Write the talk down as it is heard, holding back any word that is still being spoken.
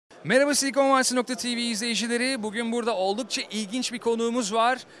Merhaba Silikon Vadisi.tv izleyicileri. Bugün burada oldukça ilginç bir konuğumuz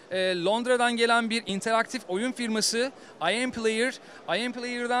var. Londra'dan gelen bir interaktif oyun firması IamPlayr'ın.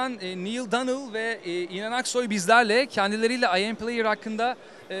 IamPlayr'dan Neil Donnell ve İnan Aksoy bizlerle. Kendileriyle IamPlayr hakkında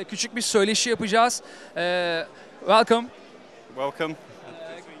küçük bir söyleşi yapacağız. Welcome. Welcome.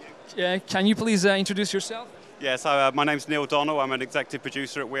 Can you please introduce yourself? Yes, my name's Neil Donnell. I'm an executive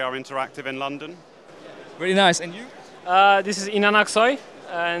producer at We Are Interactive in London. Very nice. And you? This is İnan Aksoy,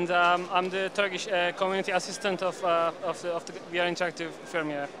 and I'm the Turkish community assistant of the We Are Interactive firm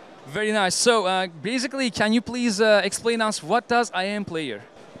here. Very nice. So basically, can you please explain us what does IamPlayr?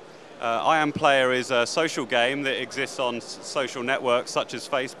 IamPlayr'ın is a social game that exists on social networks such as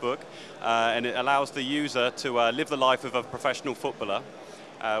Facebook, and it allows the user to live the life of a professional footballer.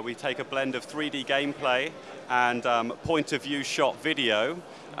 We take a blend of 3D gameplay and point-of-view shot video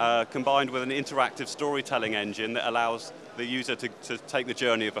combined with an interactive storytelling engine that allows the user to take the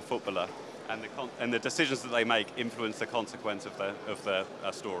journey of a footballer, and the decisions that they make influence the consequence of their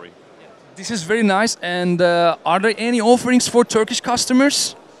story. This is very nice. And are there any offerings for Turkish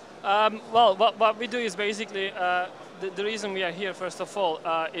customers? Well, what we do is basically the reason we are here, first of all,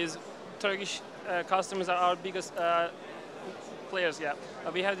 is Turkish customers are our biggest players. Yeah,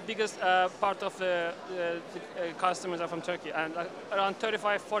 we have the biggest part of the customers are from Turkey, and around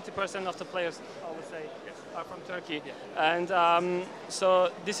 35-40% of the players, I would say, are from Turkey. Yeah. And so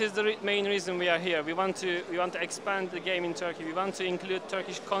this is the main reason we are here. We want to expand the game in Turkey. We want to include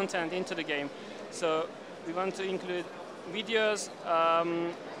Turkish content into the game. So we want to include videos,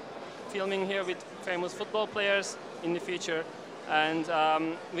 filming here with famous football players in the future. And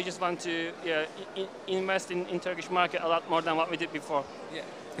we just want to invest in Turkish market a lot more than what we did before. Yeah.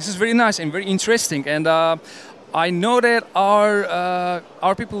 This is very nice and very interesting. And I know that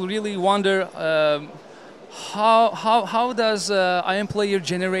our people really wonder how does IamPlayr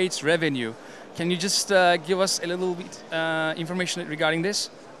generate revenue? Can you just give us a little bit information regarding this?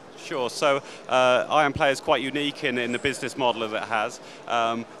 Sure. So IamPlayr'ın is quite unique in the business model that it has.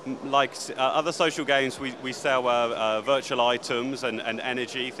 Like other social games, we sell virtual items and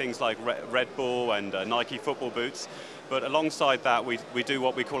energy, things like Red Bull and Nike football boots. But alongside that, we do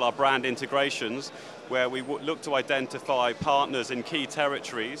what we call our brand integrations, where we look to identify partners in key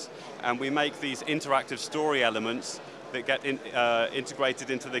territories, and we make these interactive story elements that get integrated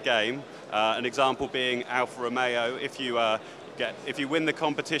into the game. An example being Alfa Romeo. If you win the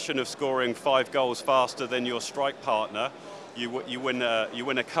competition of scoring 5 goals faster than your strike partner, you win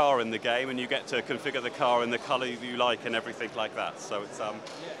a car in the game, and you get to configure the car in the color you like and everything like that. So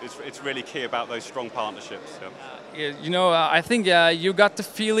it's really key about those strong partnerships. Yeah, you know, I think you got the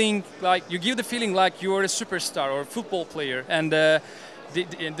feeling like you give the feeling like you are a superstar or a football player, and the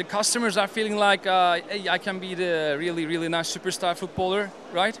customers are feeling like hey, I can be the really nice superstar footballer,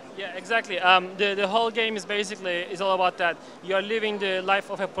 right? Yeah, exactly. The whole game is all about that. You are living the life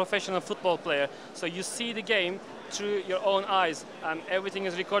of a professional football player. So you see the game through your own eyes. Everything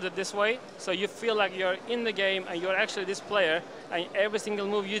is recorded this way, so you feel like you're in the game and you're actually this player. And every single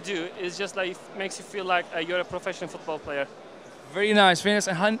move you do is just like makes you feel like you're a professional football player. Very nice, very nice.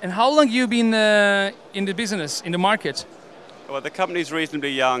 And how long you been in the business, in the market? Well, the company's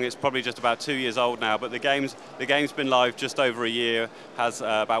reasonably young. It's probably just about 2 years old now, but the game's been live just over a year, has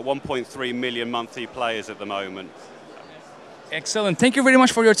about 1.3 million monthly players at the moment. Excellent. Thank you very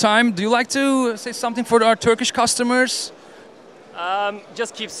much for your time. Do you like to say something for our Turkish customers?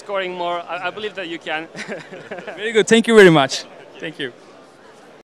 Just keep scoring more. I believe that you can. Very good. Thank you very much. Thank you.